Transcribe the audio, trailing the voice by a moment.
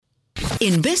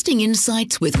Investing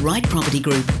Insights with Right Property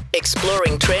Group,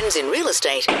 exploring trends in real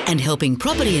estate and helping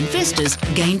property investors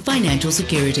gain financial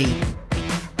security.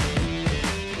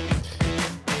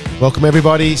 Welcome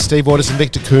everybody, Steve Waters and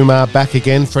Victor Kumar back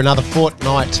again for another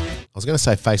fortnight. I was going to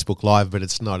say Facebook Live, but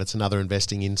it's not. It's another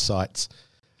Investing Insights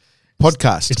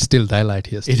podcast. It's still daylight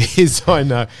here, Steve. It is, I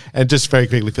know. And just very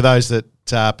quickly, for those that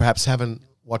perhaps haven't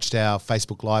watched our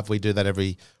Facebook Live, we do that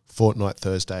every fortnight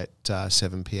Thursday at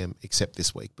 7 p.m, except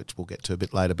this week, which we'll get to a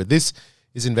bit later. But this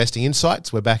is Investing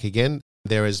Insights. We're back again.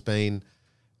 There has been,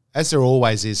 as there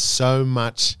always is, so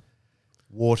much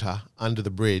water under the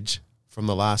bridge from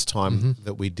the last time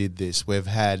that we did this. We've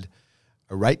had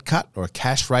a rate cut or a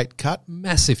cash rate cut.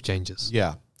 Massive changes.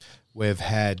 Yeah. We've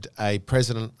had a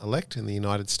president-elect in the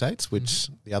United States, which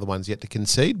the other one's yet to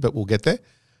concede, but we'll get there.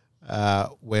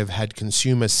 We've had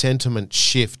consumer sentiment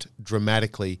shift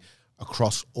dramatically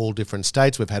across all different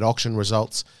states. We've had auction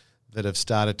results that have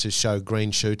started to show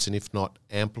green shoots and if not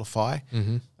amplify.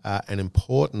 And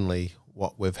importantly,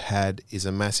 what we've had is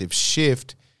a massive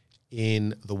shift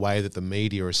in the way that the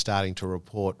media is starting to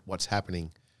report what's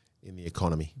happening in the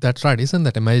economy. That's right. Isn't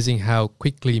that amazing how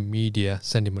quickly media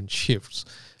sentiment shifts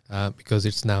because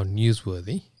it's now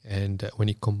newsworthy. And when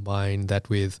you combine that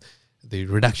with the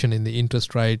reduction in the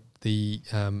interest rate, the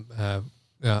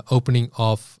opening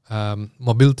of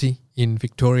mobility in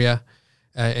Victoria,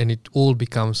 and it all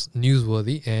becomes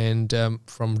newsworthy. And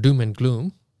from doom and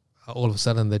gloom, all of a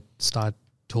sudden they start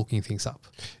talking things up.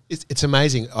 It's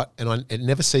amazing, it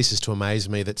never ceases to amaze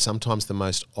me that sometimes the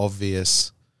most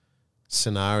obvious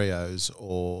scenarios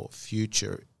or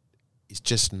future is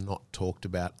just not talked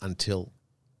about until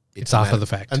it's after the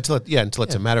fact. Until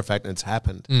it's a matter of fact and it's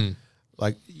happened.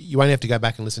 Like, you only have to go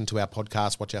back and listen to our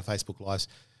podcast, watch our Facebook Lives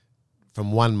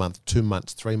from 1 month, 2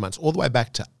 months, 3 months, all the way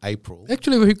back to April.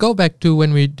 Actually, we go back to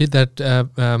when we did that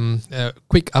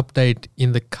quick update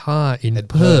in the car in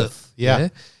Perth. Yeah.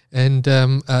 And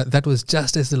that was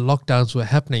just as the lockdowns were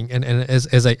happening. And as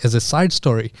a side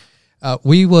story,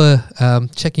 we were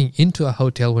checking into a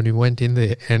hotel when we went in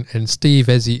there, and Steve,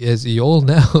 as you all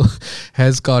know,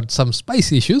 has got some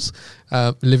space issues,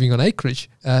 living on acreage,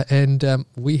 and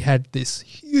we had this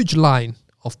huge line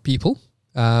of people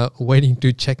waiting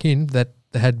to check in that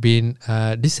had been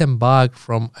disembarked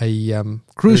from a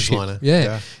cruise ship.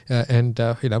 Liner. And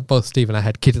both Steve and I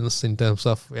had kittens in terms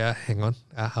of hang on,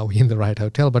 are we in the right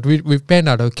hotel? But we've panned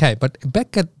out okay. But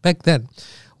back then,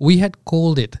 we had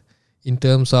called it in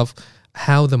terms of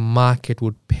how the market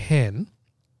would pan,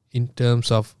 in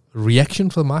terms of reaction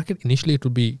for the market. Initially, it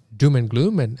would be doom and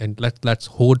gloom, and let's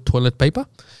hoard toilet paper,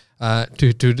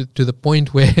 to the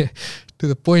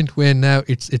point where now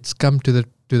it's come to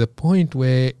the point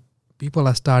where people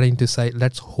are starting to say,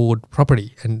 let's hoard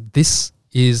property, and this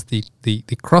is the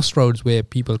crossroads where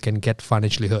people can get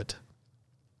financially hurt.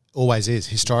 Always is,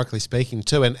 historically speaking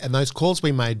too, and those calls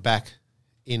we made back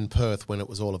in Perth when it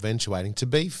was all eventuating, to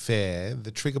be fair, the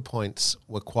trigger points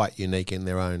were quite unique in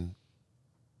their own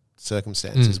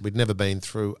circumstances. We'd never been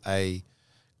through a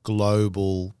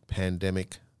global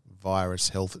pandemic, virus,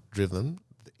 health driven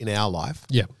in our life.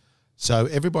 Yeah. So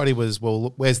everybody was,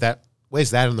 well, where's that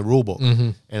in the rule book?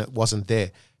 And it wasn't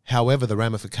there. However, the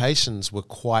ramifications were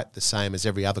quite the same as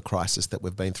every other crisis that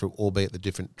we've been through, albeit the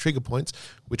different trigger points,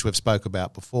 which we've spoke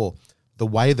about before. The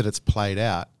way that it's played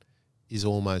out is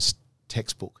almost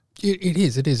textbook. It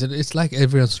is. It's like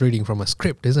everyone's reading from a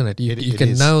script, isn't it? You can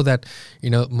is. know that,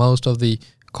 most of the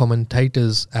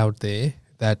commentators out there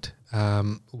that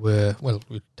were, well,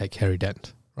 we take Harry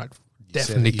Dent, right?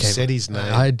 You said his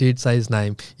name. I did say his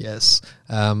name, yes.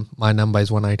 My number is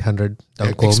 1-800.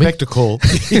 Don't call me. Expect a call.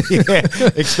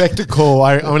 Expect a call.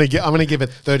 I'm gonna give it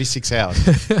 36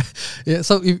 hours. Yeah.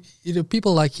 So if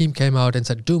people like him came out and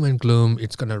said doom and gloom,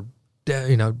 it's gonna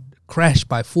crash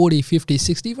by 40, 50,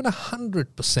 60, even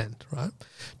 100%, right?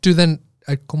 To then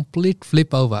a complete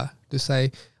flip over to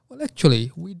say, well, actually,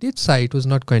 we did say it was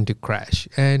not going to crash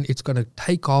and it's going to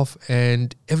take off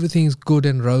and everything's good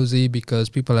and rosy because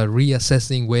people are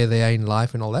reassessing where they are in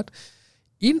life and all that.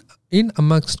 In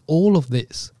amongst all of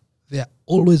this, there are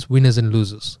always winners and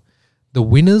losers. The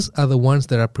winners are the ones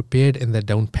that are prepared and they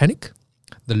don't panic.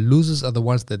 The losers are the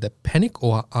ones that they panic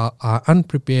or are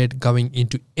unprepared going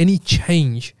into any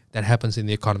change that happens in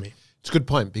the economy. It's a good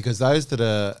point, because those that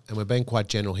are, and we're being quite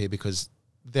general here because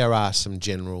there are some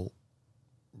general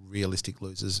realistic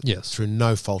losers through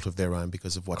no fault of their own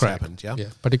because of what's happened, yeah?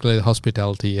 Particularly the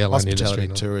hospitality, airline industry.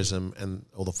 Tourism and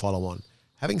all the follow-on.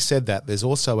 Having said that, there's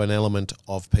also an element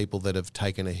of people that have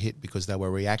taken a hit because they were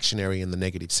reactionary in the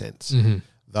negative sense.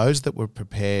 Those that were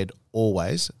prepared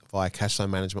always via cash flow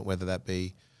management, whether that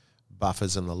be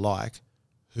buffers and the like,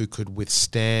 who could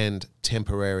withstand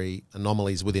temporary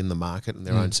anomalies within the market and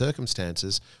their own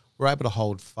circumstances were able to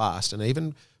hold fast and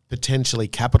even potentially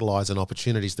capitalise on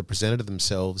opportunities that presented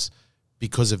themselves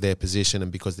because of their position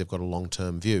and because they've got a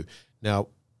long-term view. Now,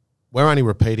 we're only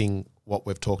repeating what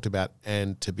we've talked about,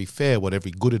 and to be fair, what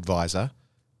every good advisor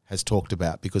has talked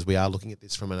about, because we are looking at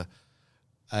this from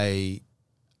a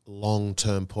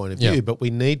long-term point of view, but we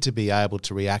need to be able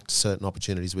to react to certain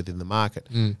opportunities within the market.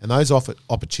 And those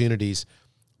opportunities,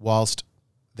 whilst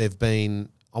they've been,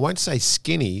 I won't say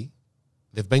skinny,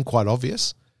 they've been quite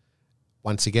obvious,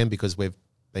 once again, because we've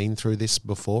been through this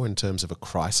before in terms of a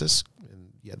crisis.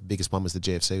 And the biggest one was the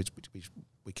GFC, which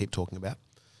we keep talking about.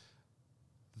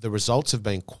 The results have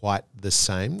been quite the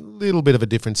same, little bit of a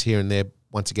difference here and there,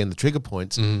 once again, the trigger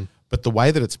points, but the way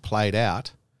that it's played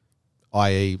out,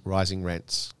 i.e. rising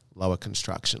rents, lower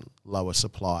construction, lower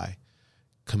supply,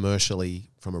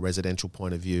 commercially from a residential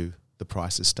point of view, the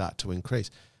prices start to increase.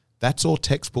 That's all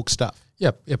textbook stuff.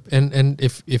 Yep. And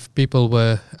if people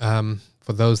were,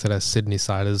 for those that are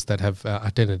Sydney-siders that have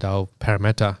attended our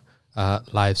Parramatta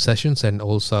live sessions, and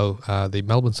also the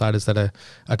Melbourne-siders that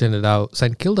attended our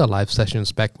St Kilda live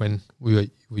sessions back when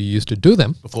we used to do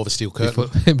them. Before the steel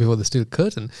curtain. Before the steel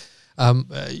curtain.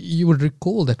 You would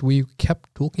recall that we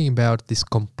kept talking about this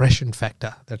compression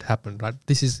factor that happened, right?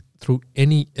 This is through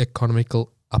any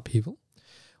economical upheaval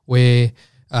where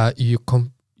you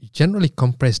generally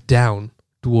compress down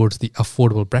towards the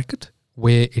affordable bracket,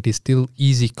 where it is still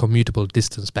easy commutable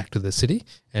distance back to the city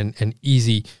and an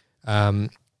easy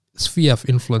sphere of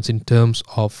influence in terms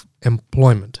of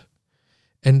employment.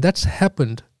 And that's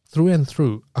happened through and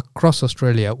through across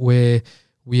Australia, where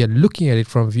we are looking at it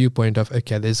from a viewpoint of,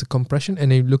 okay, there's a compression,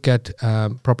 and you look at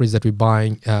properties that we're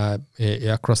buying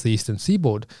across the eastern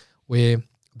seaboard, where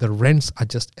the rents are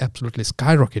just absolutely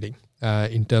skyrocketing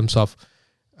in terms of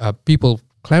people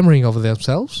clamoring over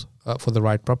themselves for the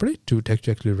right property to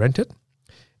actually rent it.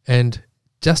 And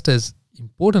just as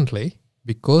importantly,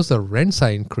 because the rents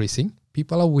are increasing,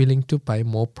 people are willing to pay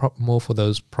more for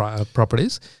those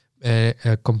properties,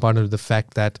 compounded with the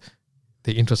fact that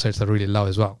the interest rates are really low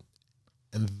as well.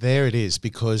 And there it is,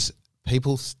 because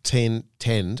people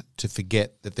tend to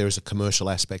forget that there is a commercial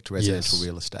aspect to residential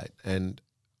real estate. And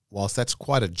whilst that's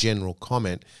quite a general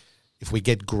comment, if we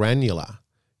get granular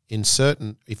in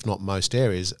certain, if not most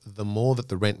areas, the more that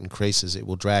the rent increases, it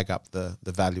will drag up the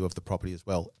value of the property as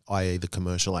well, i.e. the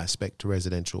commercial aspect to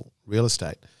residential real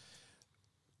estate.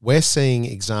 We're seeing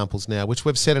examples now, which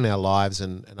we've said in our lives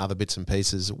and other bits and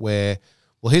pieces, where,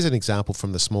 well, here's an example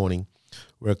from this morning,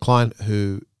 where a client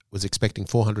who was expecting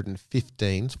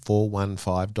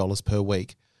 $415 per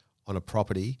week on a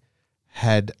property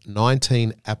had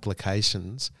 19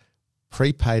 applications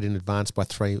prepaid in advance by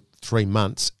three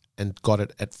months and got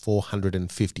it at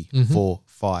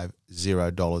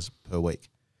 $450 per week.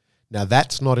 Now,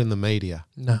 that's not in the media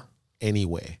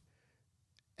anywhere,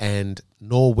 and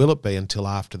nor will it be until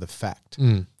after the fact.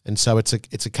 And so it's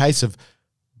a case of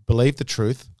believe the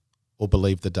truth or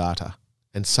believe the data.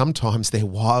 And sometimes they're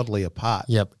wildly apart.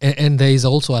 Yep. And there is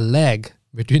also a lag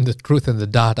between the truth and the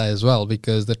data as well,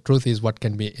 because the truth is what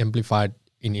can be amplified,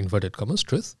 in inverted commas,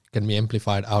 truth can be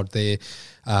amplified out there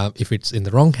if it's in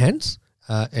the wrong hands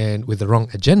and with the wrong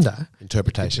agenda.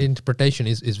 Interpretation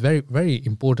is very, very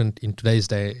important in today's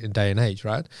day and age,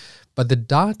 right? But the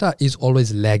data is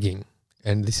always lagging.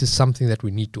 And this is something that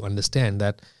we need to understand,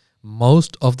 that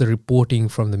most of the reporting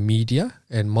from the media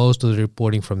and most of the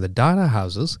reporting from the data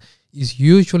houses is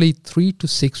usually 3 to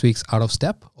 6 weeks out of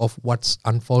step of what's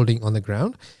unfolding on the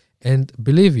ground. And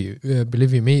believe you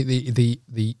me,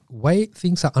 the way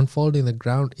things are unfolding on the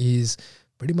ground is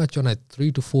pretty much on a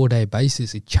 3 to 4 day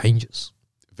basis. It changes.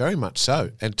 Very much so.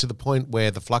 And to the point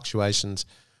where the fluctuations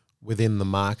within the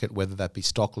market, whether that be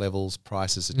stock levels,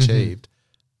 prices achieved,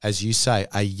 as you say,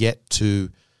 are yet to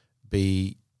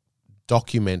be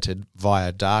documented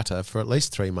via data for at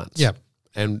least 3 months. Yeah.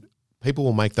 And people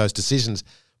will make those decisions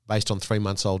based on 3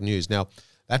 months old news. Now,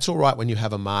 that's all right when you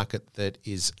have a market that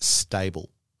is stable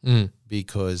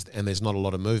because there's not a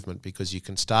lot of movement, because you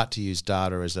can start to use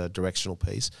data as a directional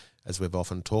piece, as we've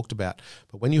often talked about.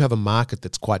 But when you have a market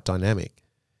that's quite dynamic,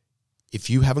 if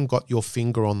you haven't got your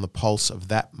finger on the pulse of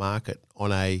that market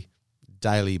on a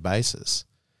daily basis,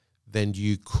 then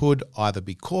you could either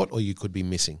be caught or you could be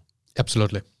missing.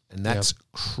 Absolutely. And that's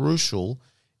crucial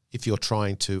if you're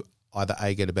trying to either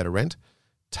A, get a better rent,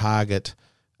 target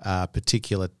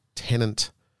particular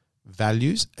tenant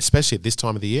values, especially at this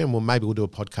time of the year. And maybe we'll do a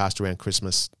podcast around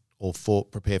Christmas or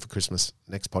prepare for Christmas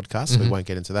next podcast, so we won't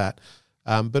get into that.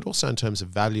 But also in terms of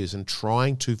values and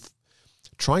trying to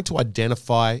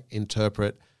identify,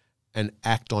 interpret, and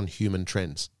act on human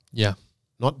trends. Yeah.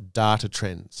 not data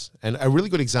trends. And a really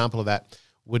good example of that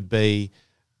would be,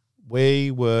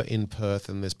 we were in Perth,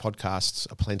 and there's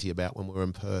podcasts aplenty about when we were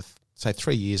in Perth, say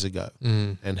 3 years ago,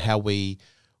 and how we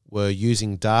were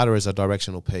using data as a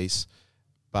directional piece,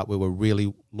 but we were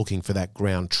really looking for that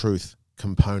ground truth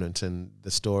component, and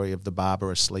the story of the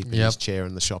barber asleep in his chair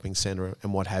in the shopping centre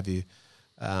and what have you.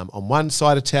 On one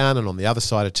side of town, and on the other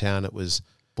side of town, it was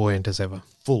buoyant as ever.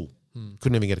 full.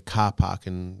 Couldn't even get a car park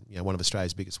in one of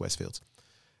Australia's biggest Westfields.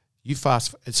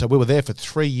 So we were there for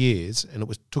 3 years, and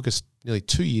took us nearly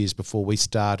 2 years before we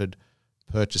started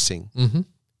purchasing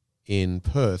in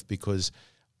Perth, because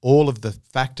all of the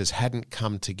factors hadn't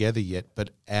come together yet,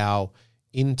 but our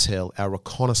intel, our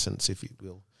reconnaissance, if you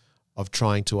will, of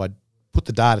trying to put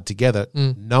the data together,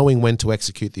 knowing when to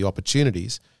execute the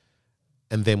opportunities,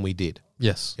 and then we did.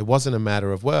 Yes. It wasn't a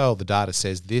matter of, well, the data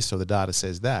says this or the data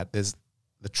says that.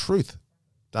 The truth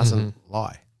doesn't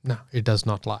lie. No, it does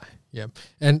not lie. Yeah.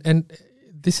 And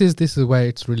this is why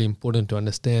it's really important to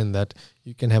understand that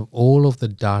you can have all of the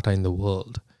data in the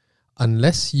world,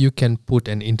 unless you can put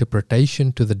an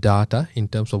interpretation to the data in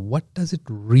terms of what does it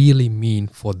really mean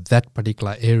for that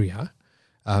particular area.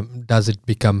 Does it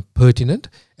become pertinent?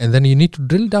 And then you need to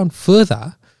drill down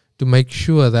further to make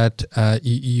sure that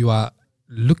you are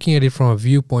looking at it from a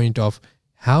viewpoint of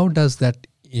how does that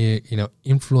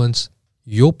influence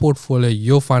your portfolio,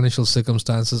 your financial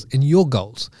circumstances, and your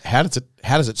goals. How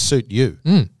does it suit you?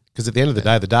 Because at the end of the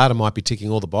day, the data might be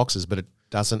ticking all the boxes, but it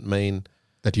doesn't mean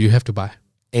that you have to buy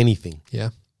anything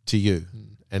to you.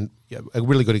 And a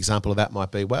really good example of that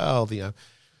might be, well,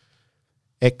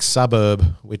 X suburb,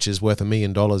 which is worth $1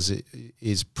 million,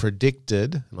 is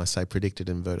predicted, and I say predicted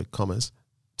in inverted commas,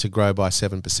 to grow by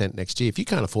 7% next year. If you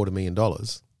can't afford $1 million,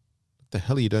 what the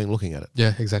hell are you doing looking at it?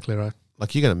 Yeah, exactly right.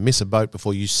 Like, you're going to miss a boat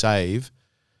before you save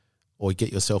or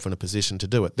get yourself in a position to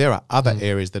do it. There are other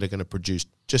areas that are going to produce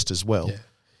just as well. Yeah.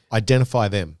 Identify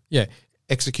them. Yeah.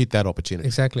 Execute that opportunity.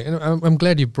 Exactly. And I'm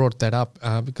glad you brought that up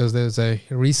because there's a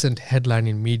recent headline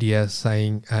in media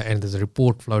saying, and there's a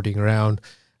report floating around,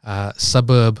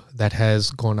 suburb that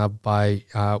has gone up by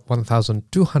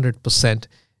 1,200%.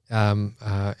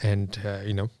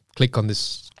 Click on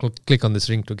this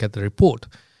link to get the report.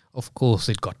 Of course,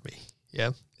 it got me.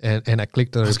 Yeah. And I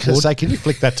clicked on the report. I was going to say, can you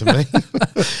flick that to me?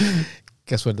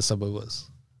 Guess where the suburb was?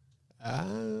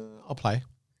 I'll play.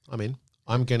 I'm in.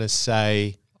 I'm going to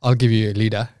say... I'll give you a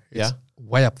leader. It's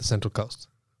way up the Central Coast.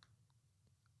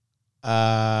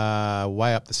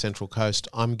 Way up the Central Coast.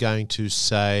 I'm going to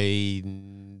say...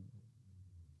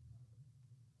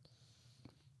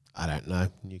 I don't know.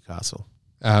 Newcastle.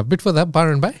 Bit for that,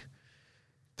 Byron Bay.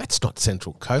 That's not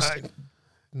Central Coast.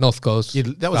 North Coast. You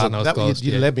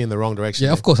led me in the wrong direction.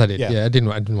 Yeah, of course I did. Yeah, I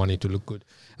didn't want it to look good.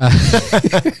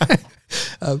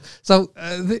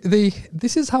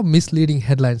 This is how misleading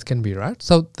headlines can be, right?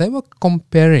 So they were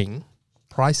comparing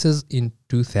prices in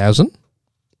 2000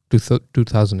 to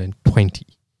 2020,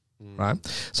 right?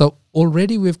 So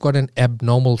already we've got an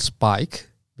abnormal spike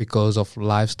because of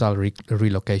lifestyle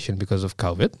relocation because of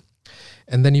COVID.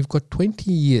 And then you've got 20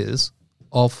 years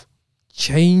of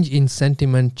change in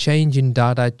sentiment, change in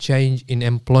data, change in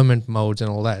employment modes and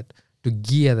all that to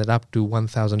gear that up to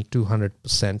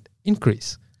 1,200%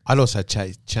 increase. I'd also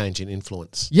change in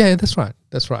influence. Yeah, that's right.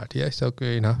 Yeah, so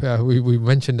we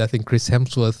mentioned, I think, Chris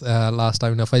Hemsworth last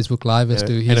time in our Facebook Live as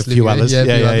to his... And a few others.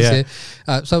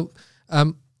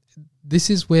 This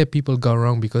is where people go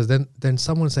wrong, because then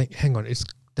someone's saying, hang on, it's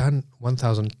done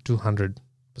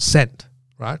 1,200%,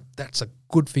 right? That's a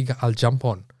good figure, I'll jump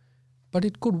on. But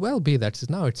it could well be that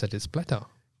now it's at its plateau.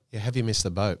 Yeah, have you missed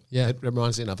the boat? Yeah. It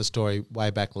reminds me of another story way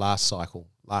back last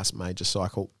major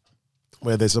cycle,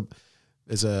 where there's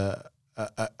a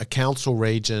council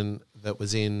region that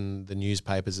was in the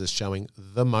newspapers as showing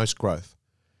the most growth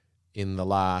in the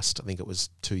last, I think it was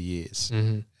 2 years.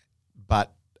 Mm-hmm.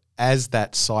 But as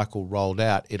that cycle rolled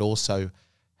out, it also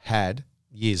had,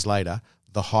 years later,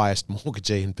 the highest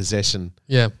mortgagee in possession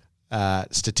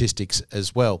statistics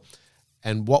as well.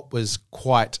 And what was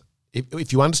quite,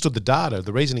 if you understood the data,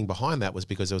 the reasoning behind that was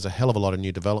because there was a hell of a lot of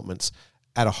new developments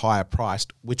at a higher price,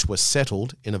 which were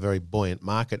settled in a very buoyant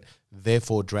market,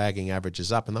 therefore dragging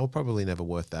averages up. And they were probably never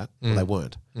worth that. Well, they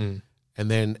weren't. And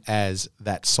then as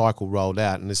that cycle rolled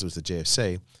out, and this was the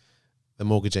GFC, the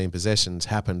mortgagee in possessions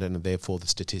happened, and therefore the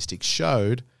statistics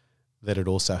showed that it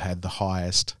also had the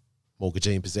highest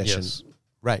mortgagee in possession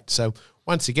rate. So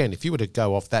once again, if you were to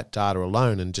go off that data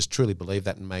alone and just truly believe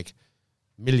that and make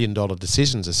 $1 million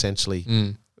decisions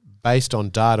essentially based on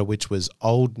data which was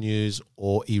old news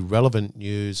or irrelevant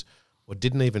news or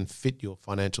didn't even fit your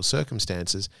financial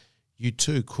circumstances, you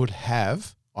too could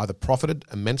have either profited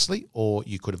immensely or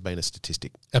you could have been a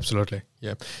statistic. Absolutely,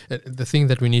 yeah. The thing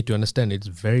that we need to understand, it's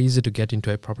very easy to get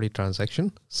into a property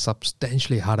transaction,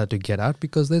 substantially harder to get out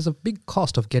because there's a big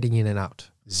cost of getting in and out.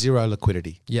 Zero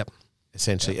liquidity. Yep.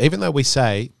 Essentially. Even though we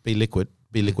say be liquid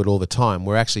all the time,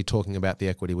 we're actually talking about the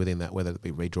equity within that, whether it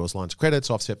be redraws, lines of credits,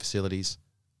 offset facilities,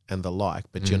 and the like,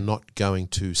 but you're not going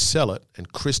to sell it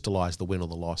and crystallize the win or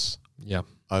the loss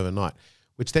overnight,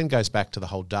 which then goes back to the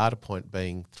whole data point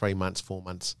being 3 months, 4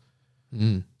 months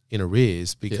in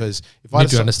arrears, because if I need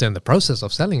to understand the process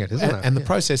of selling it, isn't it? And the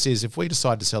process is, if we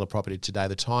decide to sell a property today,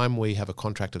 the time we have a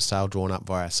contract of sale drawn up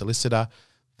via our solicitor,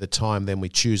 the time then we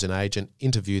choose an agent,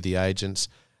 interview the agents,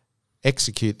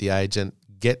 execute the agent,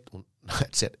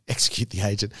 execute the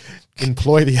agent,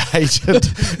 employ the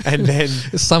agent, and then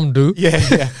some do,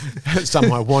 some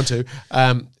might want to,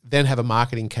 then have a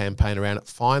marketing campaign around it,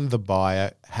 find the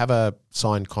buyer, have a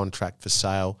signed contract for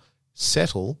sale,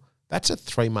 settle. That's a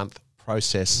 3-month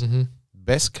process,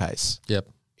 best case,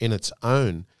 in its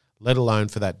own. Let alone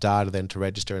for that data then to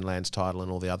register in Lands Title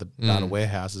and all the other data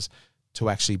warehouses to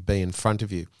actually be in front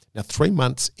of you. Now, 3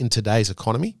 months in today's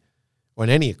economy, or in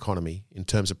any economy in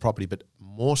terms of property, but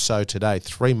more so today,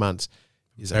 3 months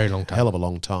is Very a long time. hell of a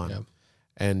long time. Yep.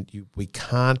 And we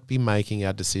can't be making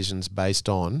our decisions based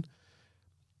on,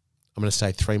 I'm going to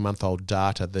say 3-month-old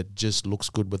data that just looks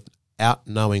good without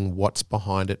knowing what's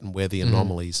behind it and where the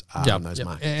anomalies are in those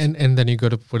markets. And then you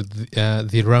got to put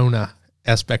the Rona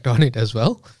aspect on it as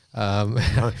well.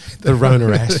 The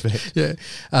Rona aspect.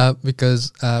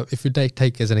 Because if you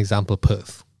take as an example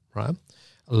Perth, right?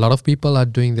 A lot of people are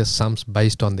doing their sums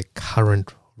based on the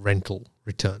current rental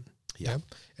return. Yeah.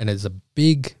 And there's a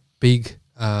big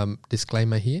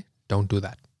disclaimer here. Don't do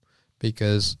that.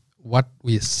 Because what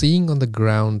we're seeing on the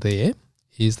ground there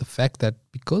is the fact that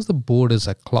because the borders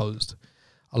are closed,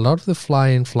 a lot of the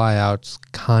fly-in, fly-outs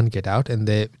can't get out and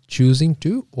they're choosing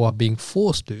to or are being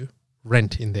forced to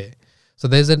rent in there. So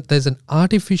there's an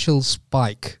artificial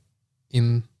spike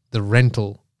in the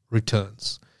rental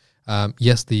returns.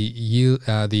 Yes, the yield,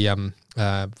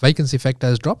 vacancy factor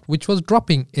has dropped, which was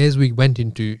dropping as we went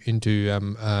into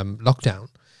lockdown,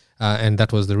 and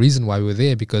that was the reason why we were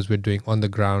there, because we're doing on the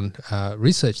ground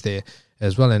research there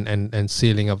as well, and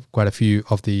sealing up quite a few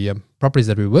of the properties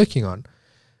that we're working on.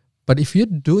 But if you're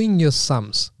doing your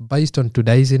sums based on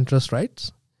today's interest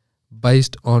rates,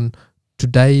 based on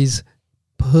today's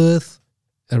Perth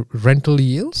rental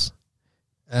yields,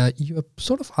 you are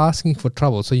sort of asking for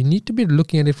trouble. So you need to be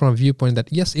looking at it from a viewpoint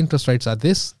that, yes, interest rates are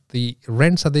this, the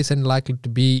rents are this and likely to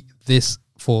be this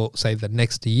for, say, the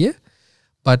next year.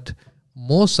 But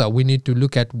more so, we need to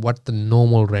look at what the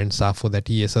normal rents are for that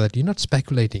year so that you're not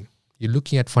speculating. You're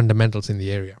looking at fundamentals in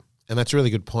the area. And that's a really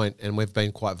good point. And we've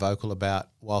been quite vocal about,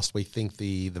 whilst we think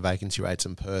the vacancy rates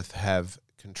in Perth have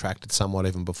contracted somewhat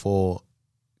even before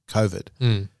COVID,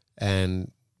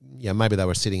 and maybe they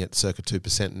were sitting at circa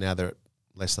 2%, and now they're at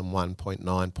less than 1.9,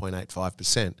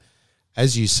 0.85%.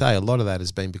 As you say, a lot of that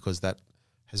has been because that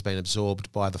has been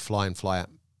absorbed by the fly-in, fly-out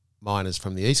miners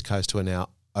from the East Coast who are now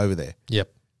over there.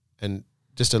 Yep. And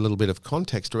just a little bit of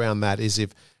context around that is,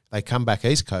 if they come back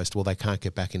East Coast, well, they can't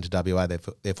get back into WA,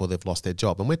 therefore they've lost their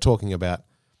job. And we're talking about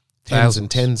tens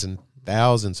and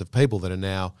thousands of people that are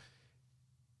now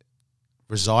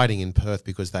residing in Perth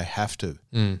because they have to.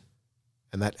 And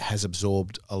that has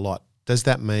absorbed a lot. Does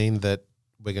that mean that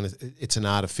it's an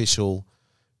artificial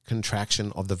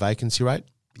contraction of the vacancy rate?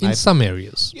 In some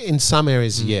areas. In some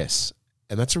areas, yes.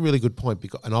 And that's a really good point.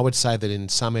 And I would say that in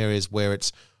some areas where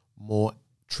it's more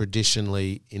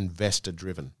traditionally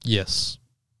investor-driven. Yes.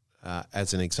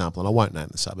 As an example, and I won't name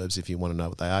the suburbs. If you want to know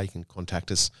what they are, you can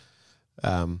contact us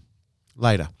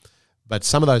later. But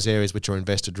some of those areas which are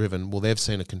investor-driven, well, they've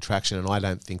seen a contraction, and I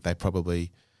don't think they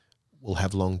probably will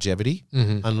have longevity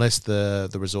unless the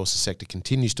resources sector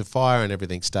continues to fire and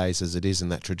everything stays as it is in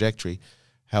that trajectory.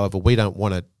 However, we don't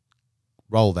want to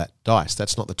roll that dice.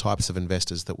 That's not the types of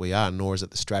investors that we are, nor is it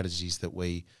the strategies that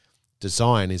we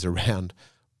design is around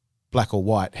black or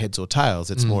white, heads or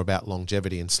tails. It's more about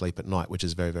longevity and sleep at night, which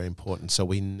is very, very important. So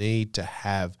we need to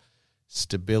have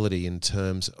stability in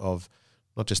terms of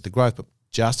not just the growth, but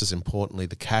just as importantly,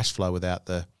 the cash flow without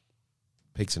the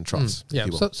peaks and troughs.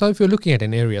 So if you're looking at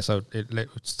an area,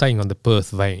 staying on the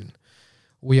Perth vein,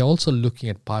 we are also looking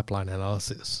at pipeline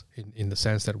analysis in the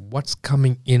sense that what's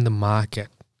coming in the market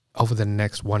over the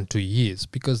next 1-2 years,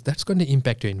 because that's going to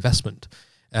impact your investment.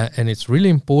 And it's really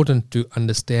important to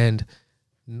understand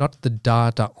not the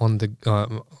data on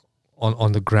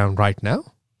the ground right now,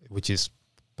 which is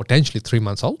potentially 3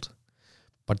 months old,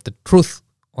 but the truth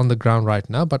on the ground right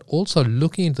now, but also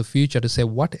looking into the future to say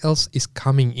what else is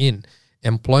coming in.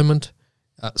 Employment,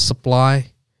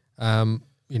 supply, Is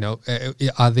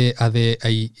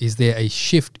there a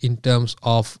shift in terms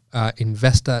of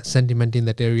investor sentiment in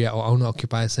that area or owner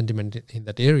occupier sentiment in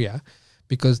that area?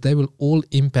 Because they will all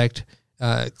impact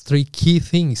three key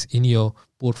things in your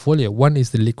portfolio. One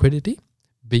is the liquidity,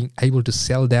 being able to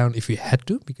sell down if you had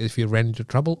to, because if you ran into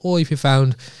trouble, or if you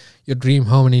found your dream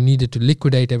home and you needed to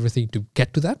liquidate everything to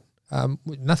get to that.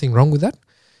 Nothing wrong with that.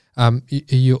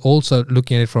 You're also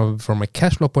looking at it from a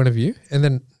cash flow point of view, and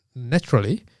then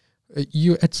naturally,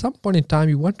 you at some point in time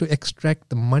you want to extract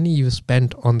the money you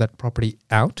spent on that property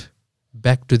out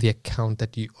back to the account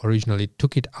that you originally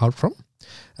took it out from,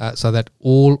 so that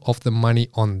all of the money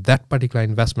on that particular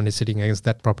investment is sitting against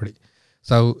that property.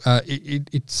 So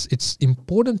it's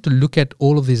important to look at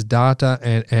all of this data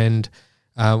and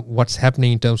what's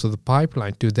happening in terms of the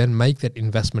pipeline to then make that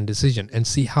investment decision and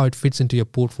see how it fits into your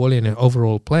portfolio and your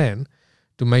overall plan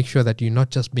to make sure that you're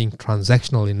not just being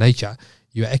transactional in nature,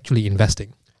 you're actually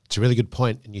investing. It's a really good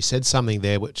point. And you said something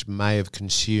there which may have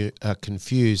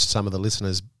confused some of the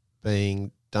listeners,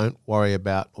 being don't worry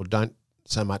about or don't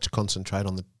so much concentrate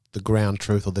on the ground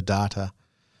truth or the data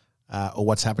or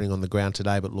what's happening on the ground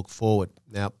today, but look forward.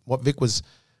 Now, what Vic was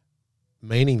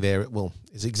meaning there,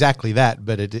 is exactly that,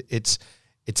 but it's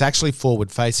actually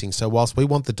forward facing. So whilst we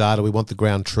want the data, we want the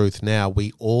ground truth now,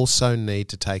 we also need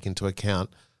to take into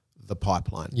account the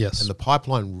pipeline. Yes. And the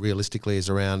pipeline realistically is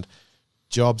around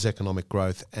jobs, economic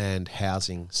growth, and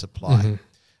housing supply. Mm-hmm.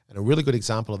 And a really good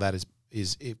example of that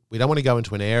is if we don't want to go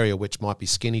into an area which might be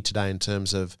skinny today in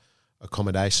terms of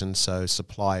accommodation, so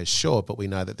supply is short, but we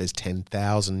know that there's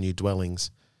 10,000 new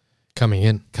dwellings coming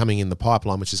in the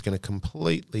pipeline, which is going to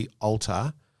completely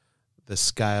alter the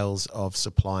scales of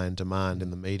supply and demand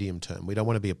in the medium term. We don't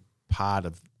want to be a part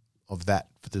of that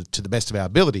to the best of our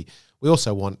ability. We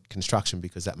also want construction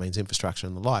because that means infrastructure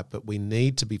and the like, but we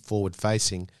need to be forward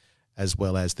facing as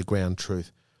well as the ground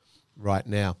truth right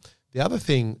now. The other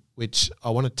thing which I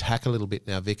want to tackle a little bit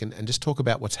now, Vic, and just talk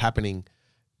about what's happening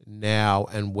now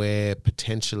and where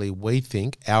potentially we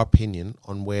think, our opinion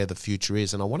on where the future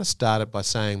is. And I want to start it by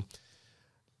saying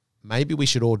maybe we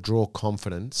should all draw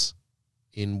confidence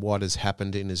in what has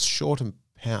happened in as short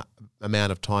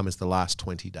amount of time as the last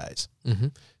 20 days. Mm-hmm.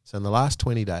 So in the last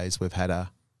 20 days, we've had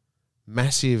a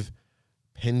massive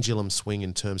pendulum swing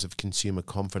in terms of consumer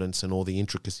confidence and all the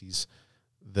intricacies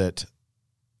that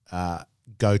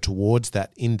go towards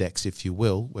that index, if you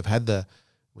will.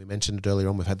 We mentioned it earlier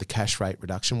on, we've had the cash rate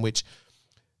reduction, which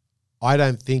I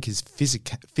don't think is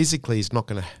physically is not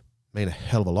going to mean a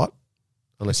hell of a lot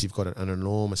unless you've got an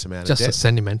enormous amount just of debt. Just a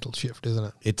sentimental shift, isn't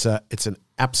it? It's an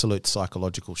absolute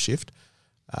psychological shift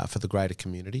for the greater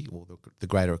community or the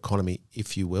greater economy,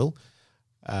 if you will.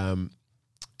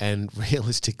 And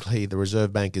realistically, the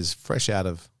Reserve Bank is fresh out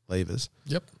of levers.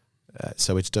 Yep.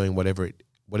 So it's doing whatever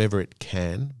it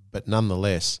can, but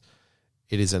nonetheless,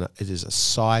 it is a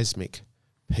seismic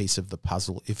piece of the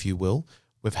puzzle, if you will.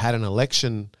 We've had an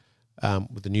election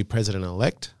with the new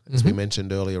president-elect, as we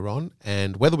mentioned earlier on,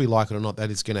 and whether we like it or not,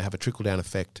 that is going to have a trickle-down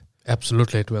effect.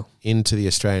 Absolutely, it will. Into the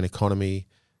Australian economy,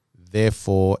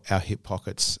 therefore our hip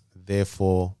pockets,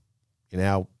 therefore in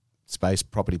our space,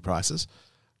 property prices.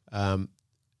 The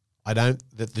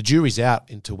jury's out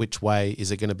into which way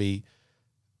is it going to be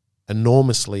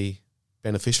enormously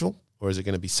beneficial or is it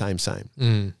going to be same?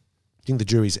 I think the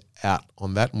jury's out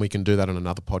on that, and we can do that on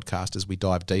another podcast as we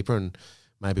dive deeper, and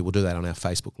maybe we'll do that on our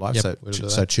Facebook Live.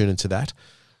 Yep, so tune into that.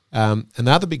 And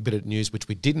the other big bit of news, which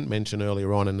we didn't mention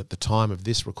earlier on, and at the time of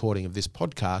this recording of this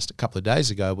podcast a couple of days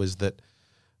ago, was that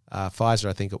Pfizer,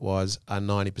 I think it was, are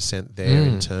 90% there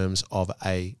in terms of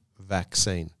a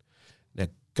vaccine. Now,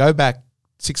 go back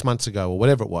 6 months ago or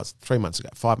whatever it was, 3 months ago,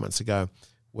 5 months ago,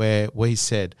 where we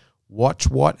said, watch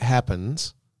what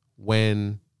happens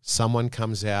when someone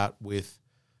comes out with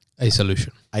a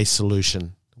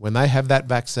solution. When they have that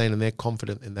vaccine and they're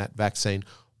confident in that vaccine,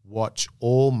 watch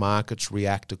all markets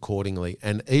react accordingly.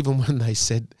 And even when they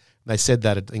said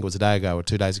that, I think it was a day ago or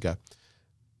 2 days ago,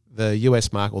 the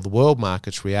US market or the world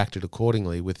markets reacted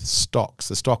accordingly with stocks,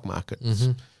 the stock market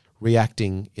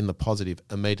reacting in the positive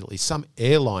immediately. Some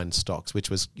airline stocks,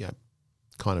 which was, you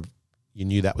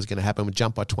knew that was going to happen, would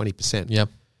jump by 20%. Yep.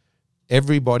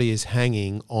 Everybody is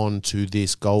hanging on to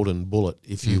this golden bullet,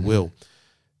 if you will.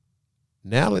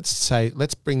 Now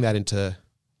let's bring that into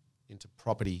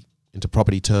property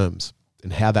terms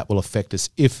and how that will affect us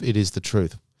if it is the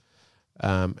truth.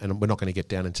 And we're not going to get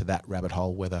down into that rabbit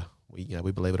hole whether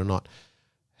we believe it or not.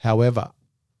 However,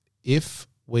 if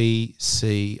we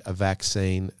see a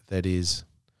vaccine that is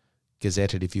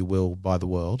gazetted, if you will, by the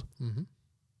world,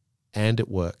 and it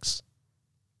works,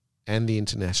 and the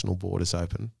international borders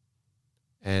open,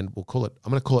 and I'm going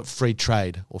to call it free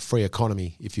trade or free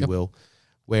economy, if you will,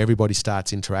 where everybody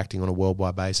starts interacting on a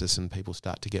worldwide basis and people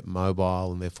start to get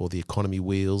mobile, and therefore the economy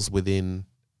wheels within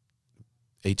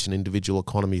each and individual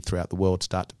economy throughout the world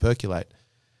start to percolate.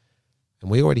 And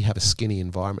we already have a skinny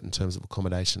environment in terms of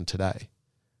accommodation today.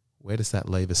 Where does that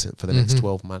leave us for the next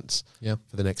 12 months,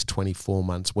 for the next 24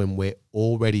 months, when we're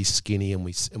already skinny and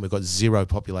we've got zero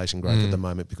population growth at the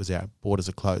moment because our borders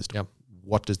are closed? Yep.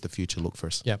 What does the future look for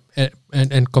us? Yeah,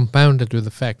 and compounded with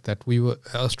the fact that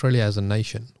Australia as a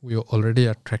nation, we were already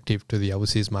attractive to the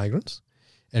overseas migrants,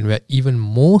 and we're even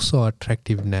more so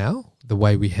attractive now, the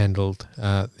way we handled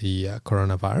the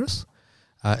coronavirus.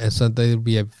 And so there will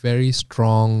be a very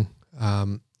strong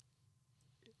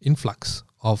influx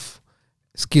of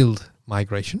skilled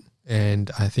migration. And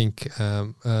I think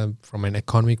from an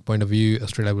economic point of view,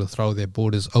 Australia will throw their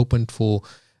borders open for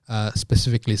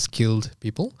specifically skilled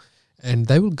people. And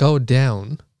they will go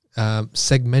down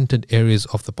segmented areas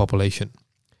of the population.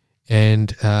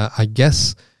 And I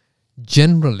guess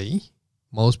generally,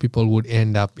 most people would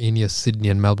end up in your Sydney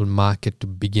and Melbourne market to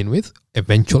begin with,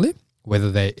 eventually, whether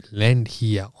they land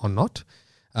here or not,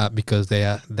 because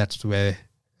that's where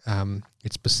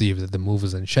it's perceived that the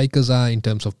movers and shakers are in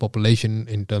terms of population,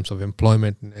 in terms of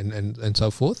employment, and so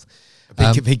forth.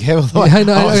 Be careful. Yeah, I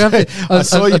know. I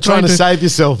saw you trying to save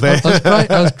yourself there.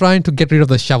 I was trying to get rid of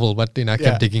the shovel, but I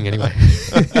kept digging anyway.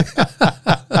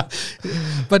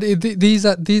 But these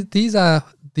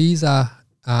are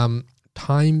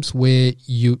times where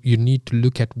you need to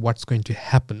look at what's going to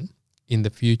happen in the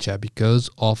future because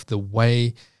of the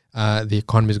way the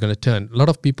economy is going to turn. A lot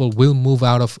of people will move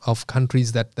out of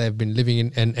countries that they've been living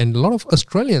in, and a lot of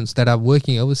Australians that are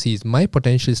working overseas may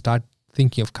potentially start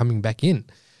thinking of coming back in.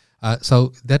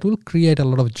 So that will create a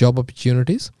lot of job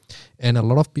opportunities, and a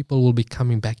lot of people will be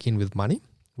coming back in with money,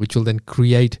 which will then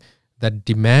create that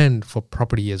demand for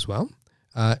property as well.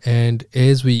 And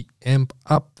as we amp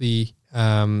up the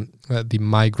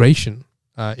migration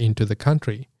into the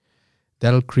country,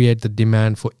 that'll create the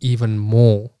demand for even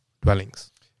more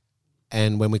dwellings.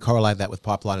 And when we correlate that with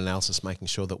pipeline analysis, making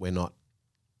sure that we're not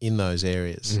in those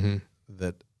areas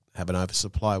that have an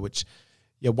oversupply, which,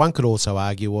 one could also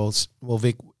argue, well,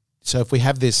 Vic, so if we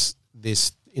have this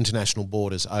international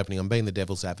borders opening, I'm being the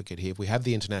devil's advocate here, if we have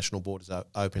the international borders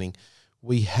opening,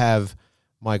 we have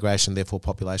migration, therefore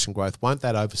population growth. Won't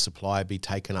that oversupply be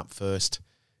taken up first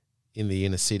in the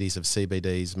inner cities of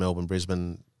CBDs, Melbourne,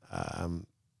 Brisbane, and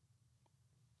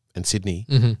Sydney,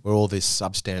 where all this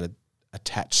substandard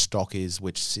attached stock is,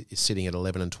 which is sitting at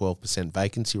 11 and 12%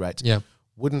 vacancy rates? Yeah.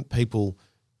 Wouldn't people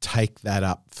take that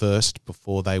up first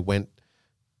before they went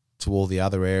to all the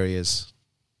other areas?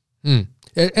 And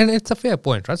it's a fair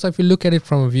point, right? So if you look at it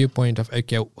from a viewpoint of,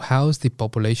 okay, how is the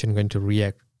population going to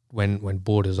react when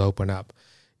borders open up?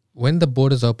 When the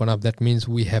borders open up, that means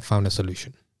we have found a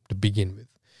solution to begin with.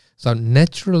 So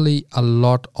naturally, a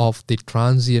lot of the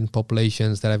transient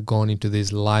populations that have gone into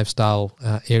these lifestyle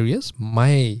areas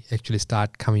may actually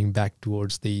start coming back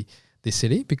towards the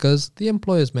city, because the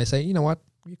employers may say, you know what,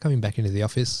 you're coming back into the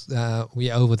office.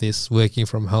 We're over this working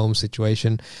from home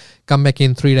situation. Come back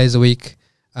in 3 days a week,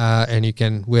 and you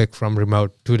can work from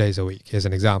remote 2 days a week, as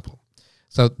an example.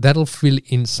 So that'll fill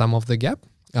in some of the gap.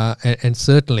 And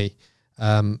certainly,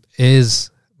 as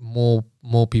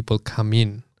more people come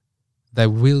in, they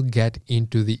will get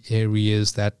into the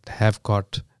areas that have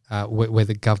got where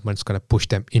the government's going to push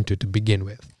them into to begin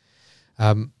with.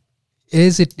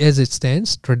 As it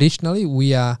stands, traditionally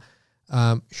we are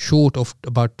short of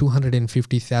about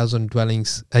 250,000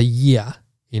 dwellings a year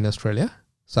in Australia.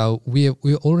 So we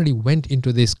already went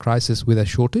into this crisis with a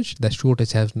shortage. The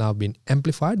shortage has now been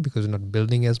amplified because we're not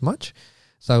building as much.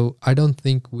 So I don't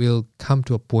think we'll come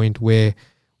to a point where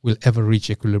we'll ever reach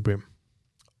equilibrium.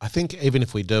 I think even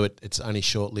if we do it, it's only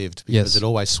short-lived, because it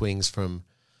always swings from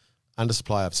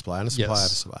undersupply, oversupply,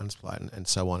 and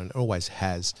so on. And it always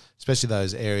has, especially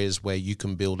those areas where you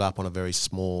can build up on a very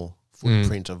small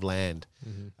footprint of land,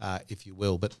 if you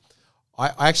will. But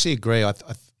I actually agree.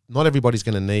 Not everybody's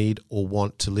going to need or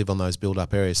want to live on those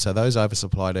build-up areas. So those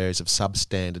oversupplied areas of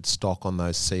substandard stock on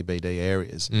those CBD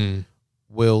areas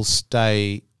will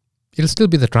stay. It'll still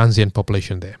be the transient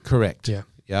population there. Correct. Yeah.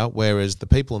 Yeah. Whereas the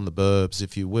people in the burbs,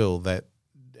 if you will,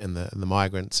 and the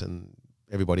migrants and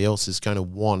everybody else is going to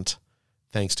want,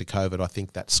 thanks to COVID, I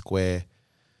think that square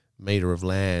metre of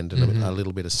land and a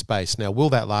little bit of space. Now, will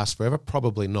that last forever?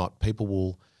 Probably not. People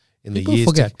will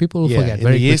forget. People will forget in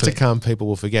very the years quickly. to come, people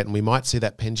will forget, and we might see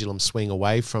that pendulum swing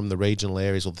away from the regional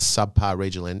areas or the subpar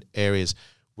regional areas,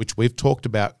 which we've talked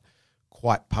about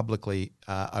quite publicly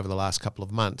over the last couple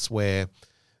of months, where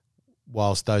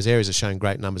whilst those areas are showing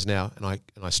great numbers now, and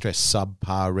I stress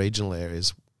subpar regional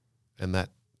areas, and that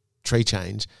tree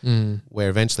change, where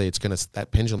eventually that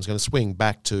pendulum's going to swing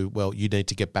back to, well, you need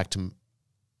to get back to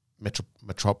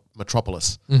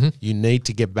metropolis. You need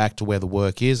to get back to where the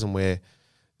work is and where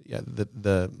not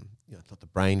the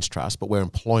brains trust, but where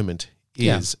employment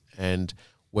is and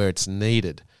where it's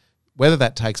needed. Whether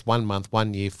that takes 1 month,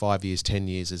 1 year, 5 years, 10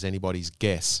 years is anybody's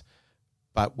guess.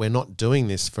 But we're not doing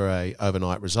this for a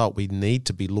overnight result. We need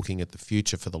to be looking at the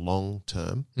future for the long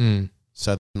term,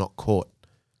 so they're not caught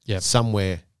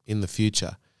somewhere in the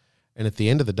future. And at the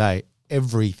end of the day,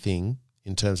 everything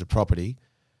in terms of property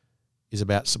is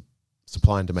about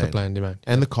supply and demand.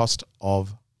 And the cost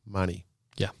of money.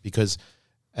 Yeah. Because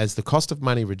as the cost of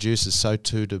money reduces, so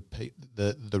too do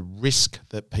the risk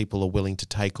that people are willing to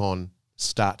take on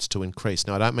starts to increase.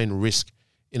 Now, I don't mean risk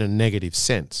in a negative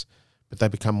sense, but they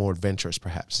become more adventurous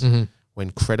perhaps. When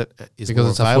credit is because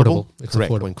more it's available. Affordable. It's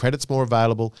Correct. affordable. When credit's more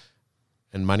available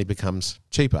and money becomes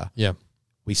cheaper, Yeah.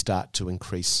 we start to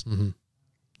increase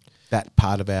that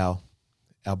part of our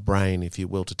brain, if you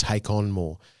will, to take on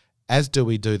more. As do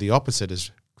we do the opposite as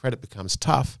credit becomes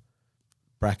tough,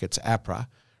 brackets APRA,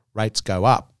 rates go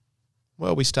up.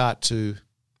 Well, we start to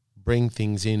bring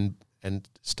things in and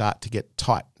start to get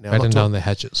tight. Now, Batten down the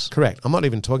hatches. Correct. I'm not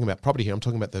even talking about property here. I'm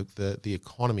talking about the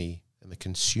economy and the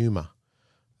consumer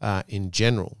in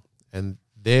general. And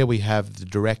there we have the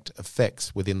direct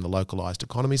effects within the localised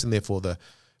economies, and therefore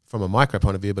from a micro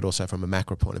point of view, but also from a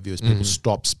macro point of view, as people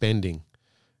stop spending,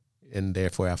 and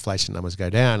therefore our inflation numbers go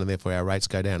down, and therefore our rates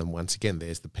go down. And once again,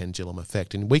 there's the pendulum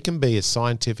effect. And we can be as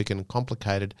scientific and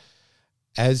complicated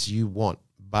as you want,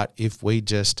 but if we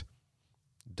just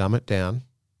dumb it down,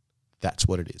 that's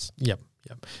what it is. Yep.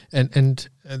 And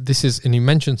this is, and you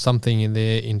mentioned something in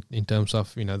there in terms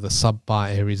of, the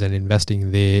subpar areas and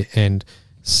investing there and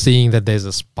seeing that there's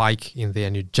a spike in there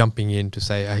and you're jumping in to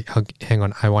say, hang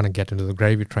on, I want to get into the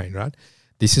gravy train, right?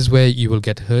 This is where you will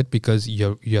get hurt because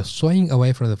you're swaying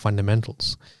away from the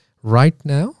fundamentals. Right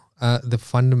now, the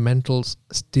fundamentals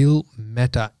still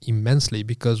matter immensely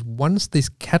because once this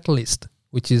catalyst,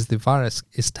 which is the virus,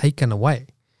 is taken away,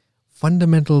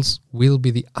 fundamentals will be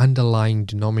the underlying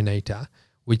denominator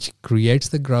which creates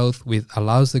the growth, which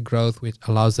allows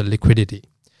the liquidity.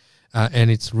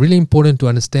 And it's really important to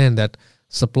understand that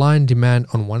supply and demand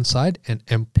on one side and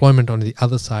employment on the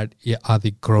other side are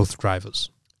the growth drivers.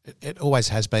 It always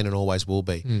has been and always will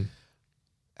be.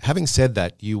 Having said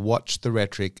that, you watch the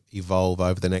rhetoric evolve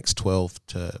over the next 12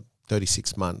 to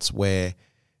 36 months where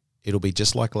it'll be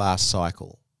just like last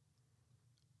cycle.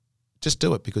 Just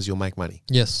do it because you'll make money.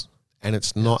 Yes. And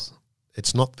it's not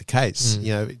the case.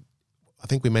 I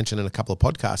think we mentioned in a couple of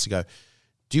podcasts ago,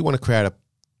 do you want to create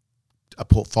a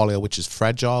portfolio which is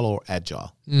fragile or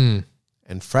agile?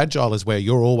 And fragile is where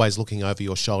you're always looking over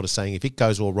your shoulder saying, if it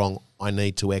goes all wrong, I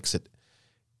need to exit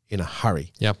in a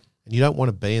hurry. Yep. And you don't want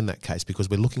to be in that case because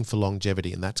we're looking for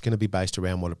longevity, and that's going to be based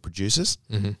around what it produces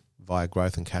via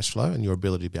growth and cash flow and your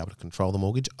ability to be able to control the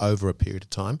mortgage over a period of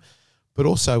time, but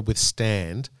also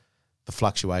withstand the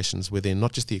fluctuations within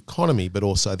not just the economy, but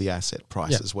also the asset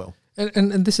price as well.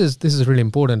 And this is really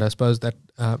important, I suppose, that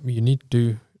you need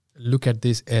to look at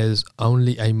this as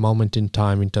only a moment in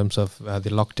time in terms of the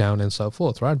lockdown and so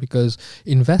forth, right? Because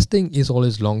investing is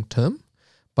always long term,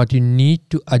 but you need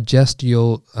to adjust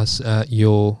your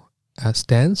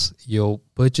stance, your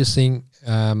purchasing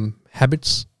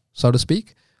habits, so to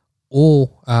speak,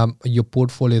 or your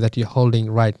portfolio that you're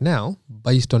holding right now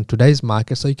based on today's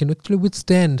market, so you can actually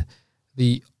withstand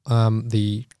the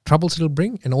troubles it'll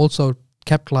bring and also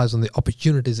capitalize on the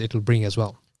opportunities it'll bring as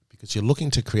well. Because you're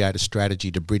looking to create a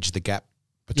strategy to bridge the gap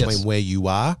between where you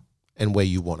are and where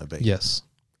you want to be. Yes.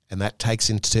 And that takes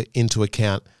into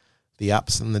account the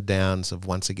ups and the downs of,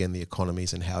 once again, the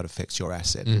economies and how it affects your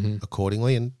asset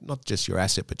accordingly, and not just your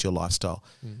asset but your lifestyle.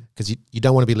 Because you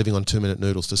don't want to be living on 2-minute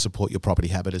noodles to support your property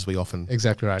habit, as we often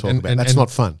talk about. That's not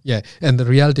fun. Yeah, and the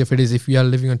reality of it is if you are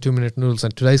living on 2-minute noodles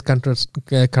and today's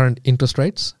current interest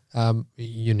rates,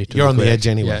 you need to You're on the edge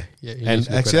anyway. Yeah, and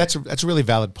actually that's a really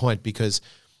valid point, because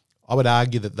I would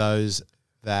argue that those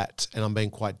that, and I'm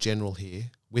being quite general here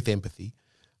with empathy,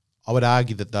 I would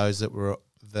argue that those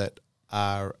that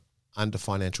are under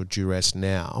financial duress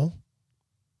now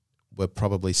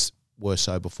were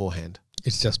so beforehand.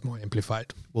 It's just more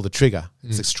amplified. Well, the trigger,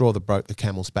 it's the straw that broke the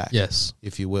camel's back, yes,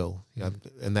 if you will.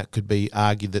 And that could be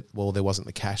argued that, well, there wasn't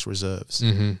the cash reserves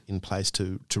in place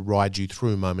to ride you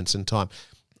through moments in time.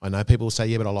 I know people will say,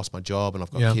 yeah, but I lost my job and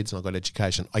I've got kids and I've got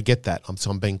education. I get that.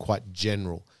 I'm being quite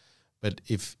general. But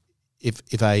if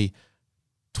a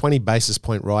 20 basis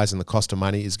point rise in the cost of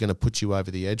money is going to put you over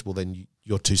the edge, well, then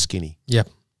you're too skinny. Yeah.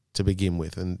 to begin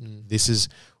with. And this is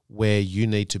where you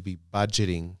need to be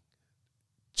budgeting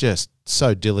just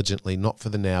so diligently, not for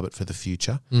the now, but for the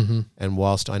future. And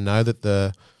whilst I know that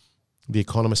the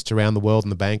economists around the world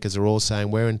and the bankers are all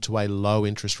saying we're into a low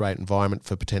interest rate environment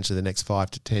for potentially the next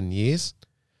 5 to 10 years,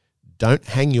 don't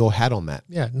hang your hat on that.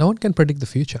 Yeah, no one can predict the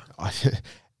future.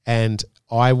 And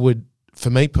I would, for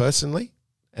me personally,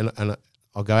 and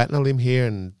I'll go out on a limb here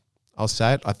and I'll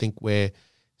say it, I think we're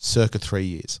circa 3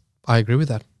 years. I agree with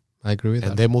that.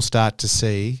 And then we'll start to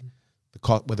see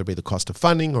whether it be the cost of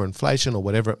funding or inflation or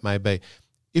whatever it may be.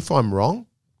 If I'm wrong,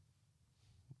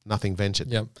 nothing ventured.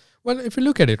 Yeah. Well, if you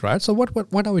look at it, right, so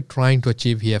what are we trying to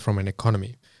achieve here from an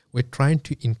economy? We're trying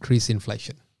to increase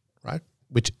inflation, right?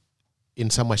 Which in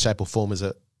some way, shape or form is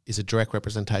a direct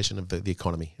representation of the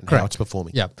economy and Correct. how it's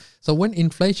performing. Yeah. So when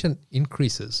inflation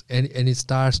increases and it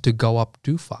starts to go up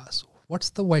too fast,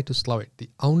 what's the way to slow it? The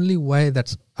only way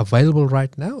that's available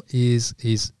right now is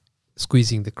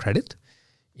squeezing the credit.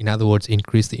 In other words,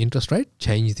 increase the interest rate,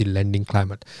 change the lending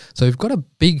climate. So we've got a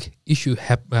big issue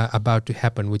about to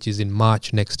happen, which is in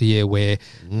March next year, where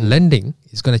lending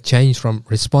is going to change from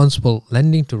responsible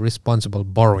lending to responsible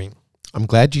borrowing. I'm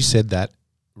glad you said that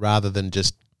rather than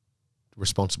just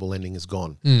responsible lending is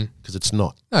gone, because it's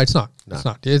not. No, it's not. No. It's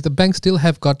not. Yes, the banks still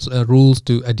have got rules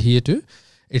to adhere to.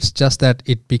 It's just that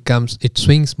it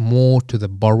swings more to the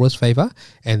borrower's favor.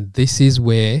 And this is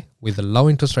where, with a low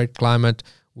interest rate climate,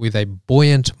 with a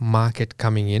buoyant market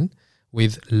coming in,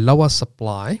 with lower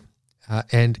supply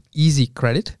and easy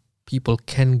credit, people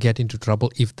can get into trouble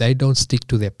if they don't stick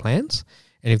to their plans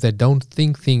and if they don't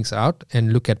think things out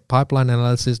and look at pipeline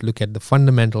analysis, look at the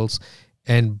fundamentals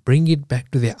and bring it back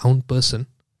to their own person,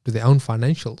 to their own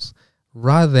financials,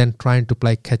 rather than trying to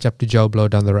play catch up to Joe Blow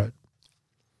down the road.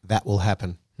 That will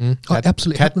happen.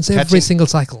 Absolutely. It happens every single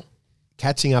cycle.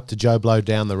 Catching up to Joe Blow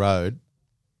down the road,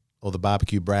 or the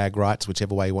barbecue brag rights,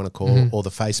 whichever way you want to call it, or the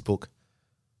Facebook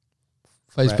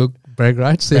brag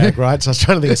rights. Brag rights. I was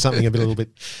trying to think of something a little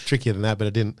bit trickier than that, but I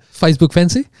didn't. Facebook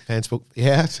fancy? Facebook,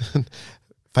 yeah.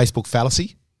 Facebook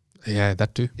fallacy. Yeah,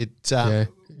 that too.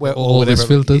 Well, all these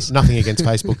filters. Nothing against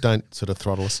Facebook. Don't sort of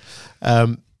throttle us.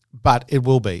 But it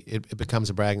will be. It becomes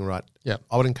a bragging right. Yeah.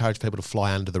 I would encourage people to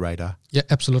fly under the radar. Yeah,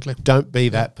 absolutely. Don't be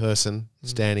that person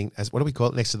standing as, what do we call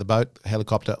it, next to the boat, the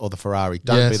helicopter or the Ferrari.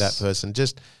 Don't be that person.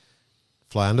 Just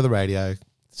fly under the radar.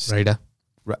 Radar.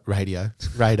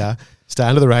 Stay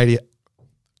under the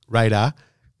radar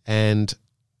and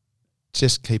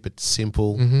just keep it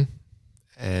simple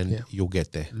and you'll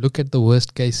get there. Look at the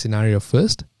worst case scenario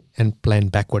first and plan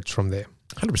backwards from there.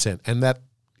 100%. And that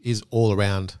is all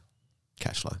around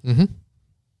cash flow.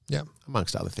 Yeah.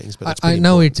 Amongst other things. But I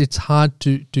know it's hard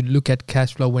to look at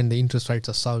cash flow when the interest rates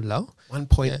are so low.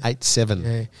 1.87.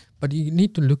 Yeah. But you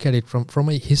need to look at it from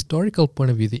a historical point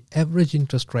of view. The average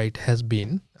interest rate has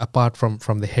been, apart from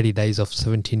the heady days of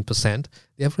 17%,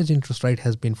 the average interest rate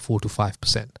has been 4 to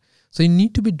 5%. So you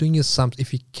need to be doing your sums.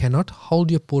 If you cannot hold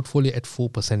your portfolio at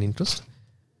 4% interest,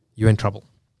 you're in trouble.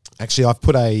 Actually, I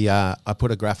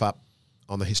put a graph up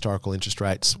on the historical interest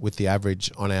rates with the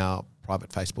average on our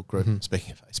private Facebook group.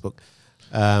 Speaking of Facebook,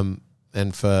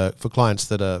 and for clients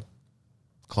that are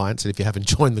clients, and if you haven't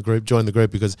joined the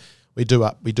group because we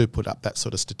do put up that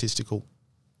sort of statistical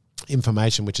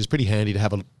information, which is pretty handy to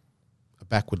have a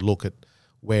backward look at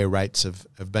where rates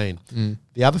have been.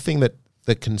 The other thing that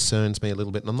concerns me a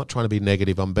little bit, and I'm not trying to be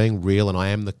negative, I'm being real, and I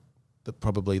am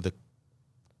probably the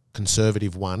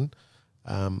conservative one,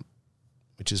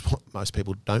 which is what most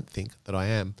people don't think that I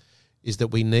am, is that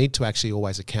we need to actually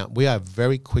always account. We are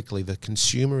very quickly, the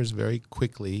consumer is very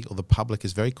quickly, or the public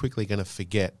is very quickly going to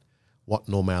forget what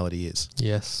normality is.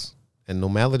 Yes. And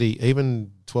normality,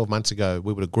 even 12 months ago,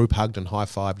 we would have group hugged and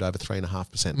high-fived over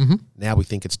 3.5%. Now we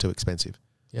think it's too expensive.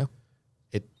 Yeah.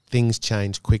 Things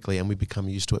change quickly and we become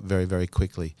used to it very, very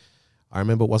quickly. I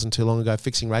remember it wasn't too long ago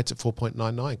fixing rates at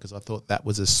 4.99 because I thought that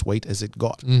was as sweet as it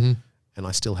got. And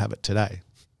I still have it today,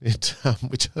 which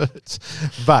hurts.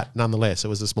 But nonetheless, it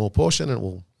was a small portion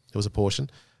and it was a portion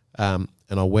and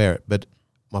I'll wear it. But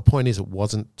my point is it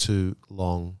wasn't too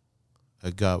long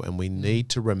ago and we need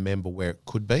to remember where it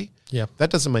could be. Yeah. That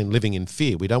doesn't mean living in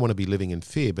fear. We don't want to be living in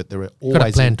fear, but there are always... You've got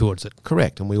to plan towards it.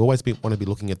 Correct. And we always want to be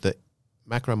looking at the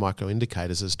micro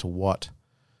indicators as to what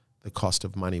the cost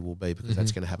of money will be because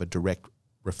that's going to have a direct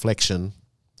reflection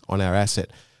on our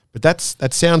asset. But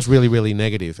that sounds really, really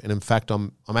negative. And in fact,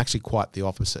 I'm actually quite the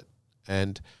opposite.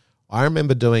 And I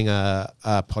remember doing a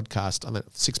podcast,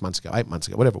 6 months ago, 8 months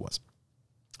ago, whatever it was,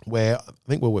 where I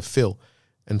think we were with Phil,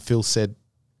 and Phil said,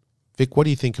 Vic, what do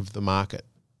you think of the market?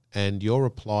 And your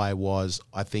reply was,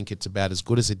 I think it's about as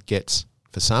good as it gets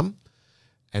for some,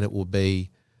 and it will be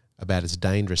about as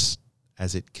dangerous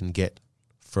as it can get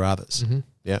for others. Mm-hmm.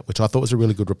 Yeah, which I thought was a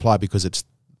really good reply because it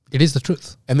is the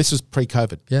truth. and this was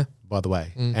pre-COVID, Yeah. by the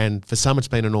way. Mm. And for some it's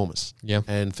been enormous. Yeah.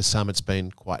 And for some it's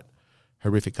been quite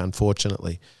horrific,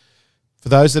 unfortunately. For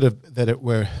those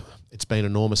it's been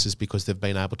enormous is because they've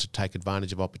been able to take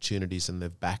advantage of opportunities and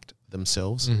they've backed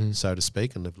themselves, Mm-hmm. so to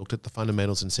speak, and they've looked at the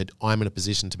fundamentals and said, I'm in a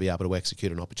position to be able to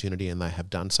execute an opportunity, and they have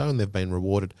done so, and they've been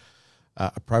rewarded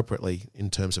appropriately in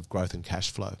terms of growth and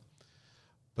cash flow.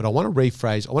 But I want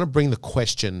to bring the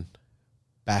question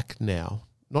back now,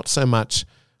 not so much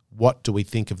what do we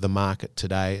think of the market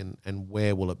today and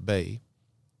where will it be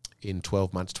in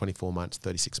 12 months, 24 months,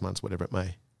 36 months, whatever it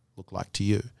may look like to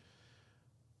you.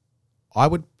 I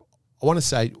want to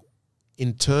say,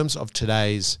 in terms of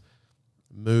today's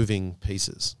moving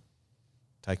pieces,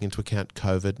 taking into account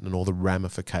COVID and all the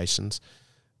ramifications,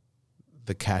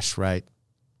 the cash rate,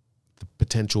 the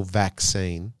potential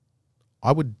vaccine,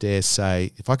 I would dare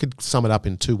say, if I could sum it up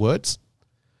in 2 words,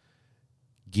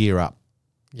 gear up.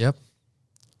 Yep.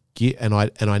 And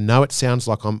I know it sounds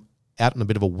like I'm out on a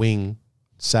bit of a wing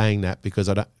saying that because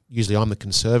usually I'm the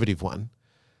conservative one,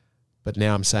 but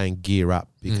now I'm saying gear up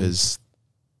because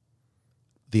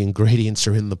the ingredients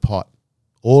are in the pot.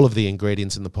 All of the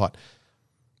ingredients in the pot.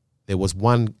 There was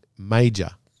one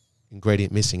major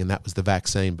ingredient missing, and that was the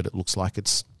vaccine, but it looks like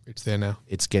it's there now.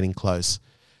 It's getting close.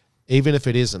 Even if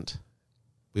it isn't,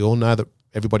 we all know that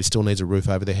everybody still needs a roof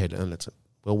over their head, and it's a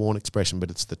well-worn expression,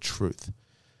 but it's the truth.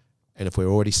 And if we're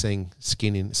already seeing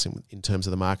skin in terms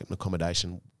of the market and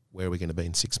accommodation, where are we going to be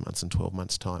in 6 months and 12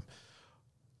 months' time?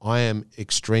 I am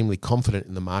extremely confident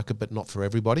in the market, but not for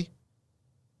everybody.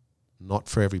 Not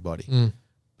for everybody.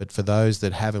 But for those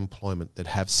that have employment, that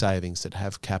have savings, that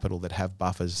have capital, that have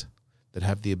buffers, that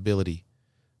have the ability,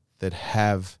 that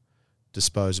have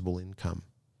disposable income,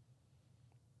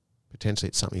 potentially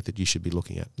it's something that you should be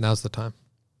looking at. Now's the time.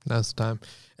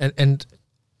 And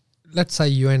let's say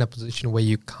you're in a position where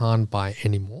you can't buy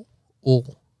anymore, or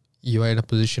you're in a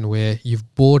position where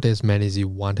you've bought as many as you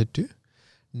wanted to.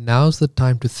 Now's the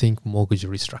time to think mortgage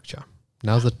restructure.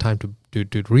 Now's the time to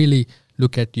really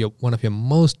look at one of your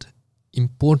most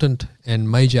important and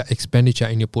major expenditure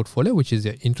in your portfolio, which is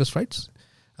your interest rates.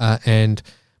 And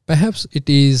perhaps it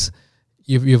is,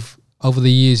 you've over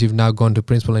the years, you've now gone to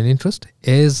principal and interest.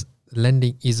 As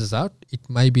lending eases out, it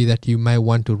may be that you may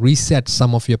want to reset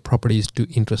some of your properties to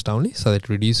interest only, so that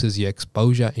reduces your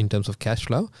exposure in terms of cash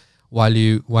flow, while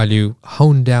you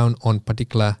hone down on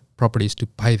particular properties to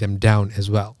pay them down as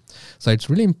well. So it's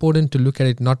really important to look at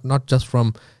it not just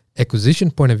from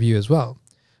acquisition point of view as well,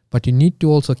 but you need to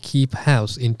also keep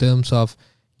house in terms of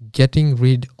getting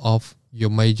rid of your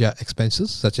major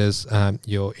expenses, such as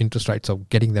your interest rates, of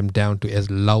getting them down to as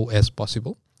low as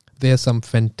possible. There are some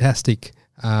fantastic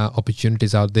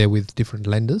opportunities out there with different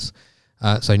lenders,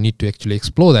 so you need to actually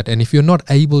explore that. And if you're not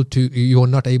able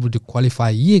to qualify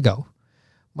a year ago,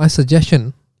 my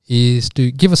suggestion is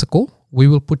to give us a call. We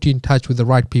will put you in touch with the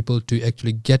right people to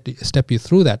actually step you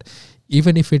through that.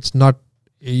 Even if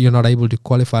you're not able to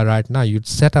qualify right now, you'd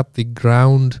set up the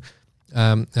groundwork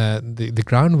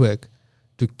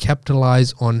to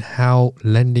capitalize on how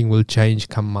lending will change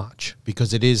come March.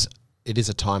 Because it is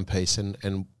a timepiece,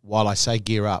 and while I say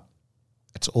gear up,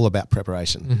 it's all about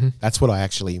preparation. Mm-hmm. That's what I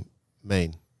actually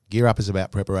mean. Gear up is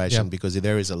about preparation, Yep. because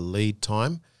there is a lead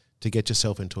time to get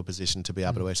yourself into a position to be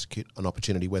able to execute an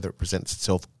opportunity, whether it presents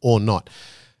itself or not.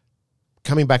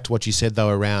 Coming back to what you said, though,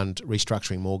 around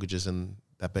restructuring mortgages and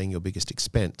that being your biggest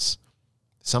expense,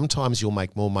 sometimes you'll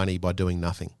make more money by doing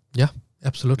nothing. Yeah,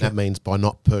 absolutely. That means by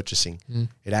not purchasing. Mm.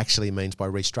 It actually means by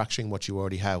restructuring what you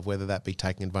already have, whether that be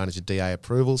taking advantage of DA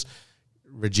approvals,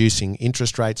 reducing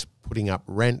interest rates, putting up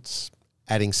rents,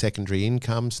 adding secondary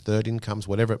incomes, third incomes,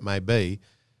 whatever it may be.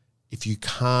 If you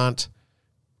can't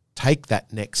take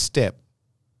that next step,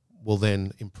 will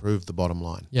then improve the bottom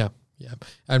line. Yeah.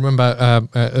 I remember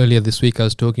earlier this week I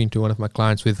was talking to one of my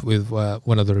clients with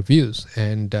one of the reviews,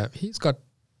 and he's got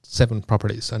 7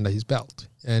 properties under his belt,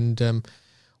 and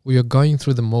we were going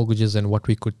through the mortgages and what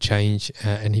we could change,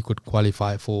 and he could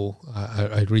qualify for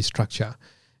a restructure.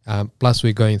 Plus,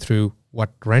 we're going through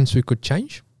what rents we could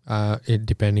change,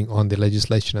 depending on the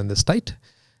legislation and the state.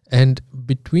 And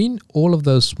between all of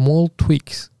those small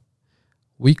tweaks,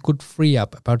 we could free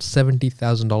up about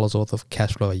 $70,000 worth of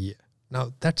cash flow a year.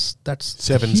 Now that's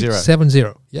 70. 70.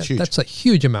 Yeah, Huge. That's a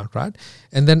huge amount, right?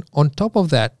 And then on top of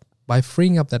that, by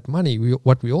freeing up that money,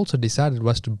 what we also decided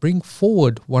was to bring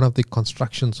forward one of the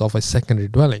constructions of a secondary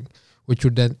dwelling, which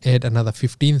would then add another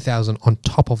 $15,000 on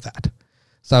top of that.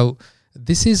 So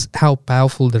this is how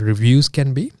powerful the reviews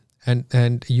can be,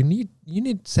 and you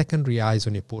need secondary eyes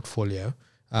on your portfolio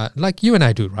like you and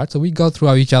I do, right? So we go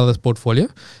through each other's portfolio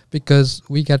because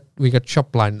we get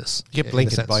shop blindness. You get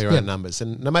blinkered by your own numbers,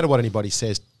 and no matter what anybody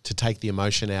says, to take the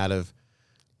emotion out of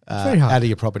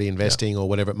your property investing or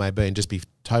whatever it may be, and just be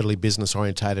totally business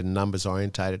orientated and numbers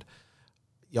orientated.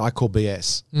 I call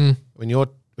BS. When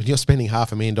you're spending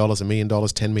 $500,000, $1 million,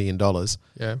 $10 million,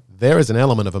 there is an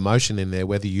element of emotion in there,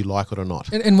 whether you like it or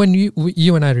not. And when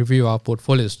you and I review our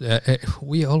portfolios,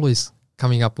 we always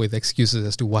coming up with excuses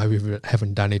as to why we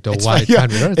haven't done it or why it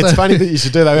can't be. Right? It's funny that you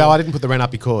should do that. Oh, I didn't put the rent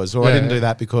up because, or I didn't do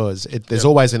that because. There's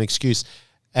always an excuse.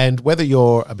 And whether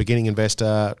you're a beginning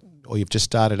investor or you've just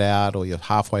started out or you're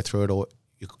halfway through it or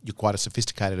you're quite a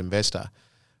sophisticated investor,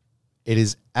 it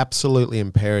is absolutely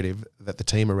imperative that the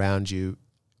team around you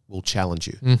will challenge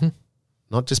you.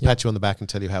 Not just pat you on the back and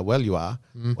tell you how well you are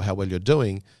or how well you're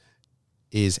doing,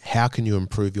 is how can you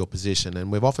improve your position.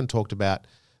 And we've often talked about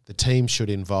the team should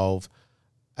involve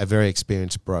a very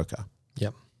experienced broker,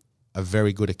 a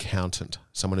very good accountant,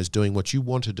 someone who's doing what you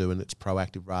want to do and it's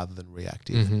proactive rather than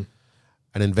reactive,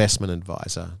 an investment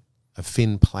advisor, a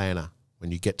fin planner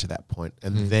when you get to that point,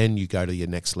 and then you go to your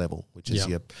next level, which is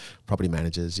your property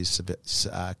managers,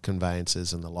 your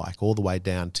conveyancers and the like, all the way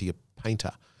down to your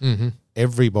painter.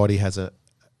 Everybody has an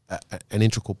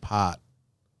integral part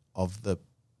of the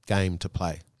game to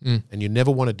play, and you never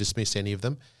want to dismiss any of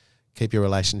them. Keep your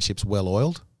relationships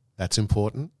well-oiled. That's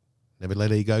important. Never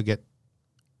let ego get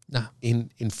in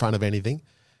front of anything,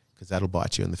 because that'll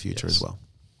bite you in the future as well.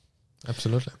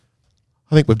 Absolutely.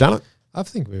 I think we've done it. I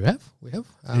think we have.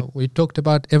 We talked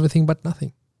about everything but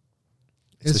nothing.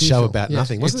 It's the show about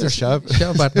nothing. Wasn't there a show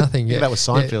about nothing? Yeah, that was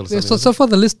Seinfeld. Yeah. So for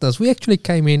the listeners, we actually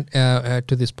came in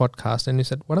to this podcast and we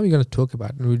said, what are we going to talk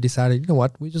about? And we decided, you know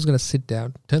what, we're just going to sit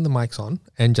down, turn the mics on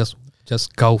and just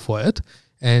go for it.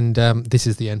 And this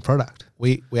is the end product.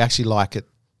 We actually like it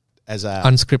as a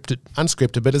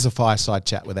unscripted, but as a fireside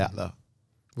chat without the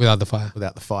fire.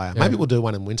 Yeah. Maybe we'll do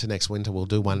one in winter. Next winter, we'll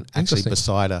do one actually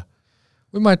beside a.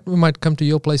 We might come to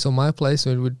your place or my place,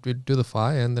 and we'd do the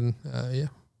fire, and then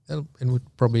and we'd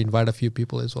probably invite a few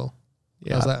people as well.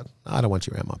 Yeah, how's that? I don't want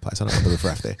you around my place. I don't want the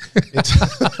riffraff there.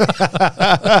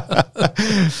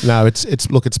 No, it's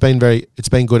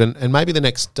been good, and maybe the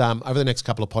next over the next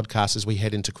couple of podcasts as we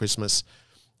head into Christmas,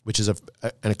 which is an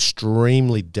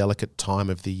extremely delicate time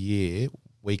of the year,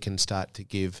 we can start to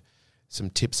give some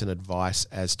tips and advice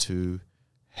as to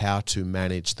how to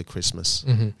manage the Christmas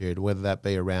period, whether that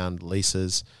be around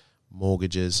leases,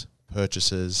 mortgages,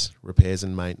 purchases, repairs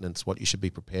and maintenance, what you should be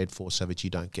prepared for so that you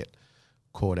don't get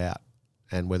caught out,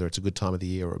 and whether it's a good time of the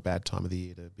year or a bad time of the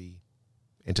year to be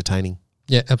entertaining.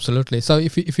 Yeah, absolutely. So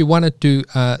if you wanted to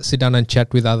sit down and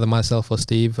chat with either myself or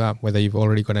Steve, whether you've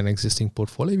already got an existing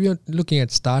portfolio, if you're looking at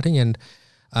starting and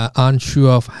aren't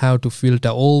sure of how to filter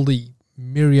all the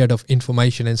myriad of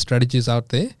information and strategies out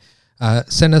there,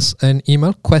 send us an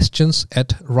email,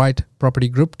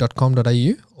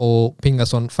 questions@rightpropertygroup.com.au, or ping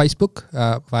us on Facebook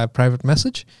via private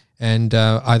message, and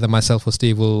either myself or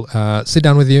Steve will sit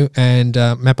down with you and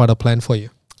map out a plan for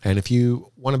you. And if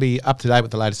you want to be up to date with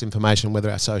the latest information,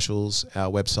 whether our socials, our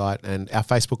website, and our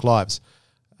Facebook Lives,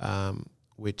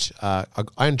 which I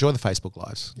enjoy the Facebook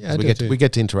Lives. Yeah, we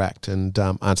get to interact and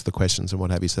answer the questions and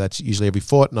what have you. So that's usually every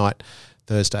fortnight,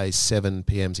 Thursdays, 7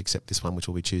 p.m, except this one, which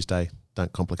will be Tuesday.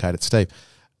 Don't complicate it, Steve.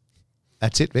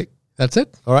 That's it, Vic. That's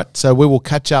it. All right. So we will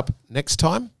catch up next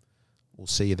time. We'll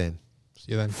see you then.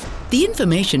 See you then. The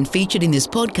information featured in this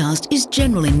podcast is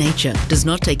general in nature, does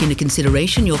not take into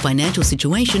consideration your financial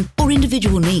situation or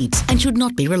individual needs, and should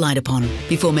not be relied upon.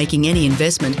 Before making any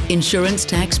investment, insurance,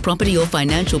 tax, property, or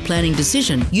financial planning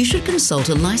decision, you should consult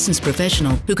a licensed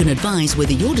professional who can advise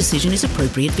whether your decision is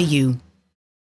appropriate for you.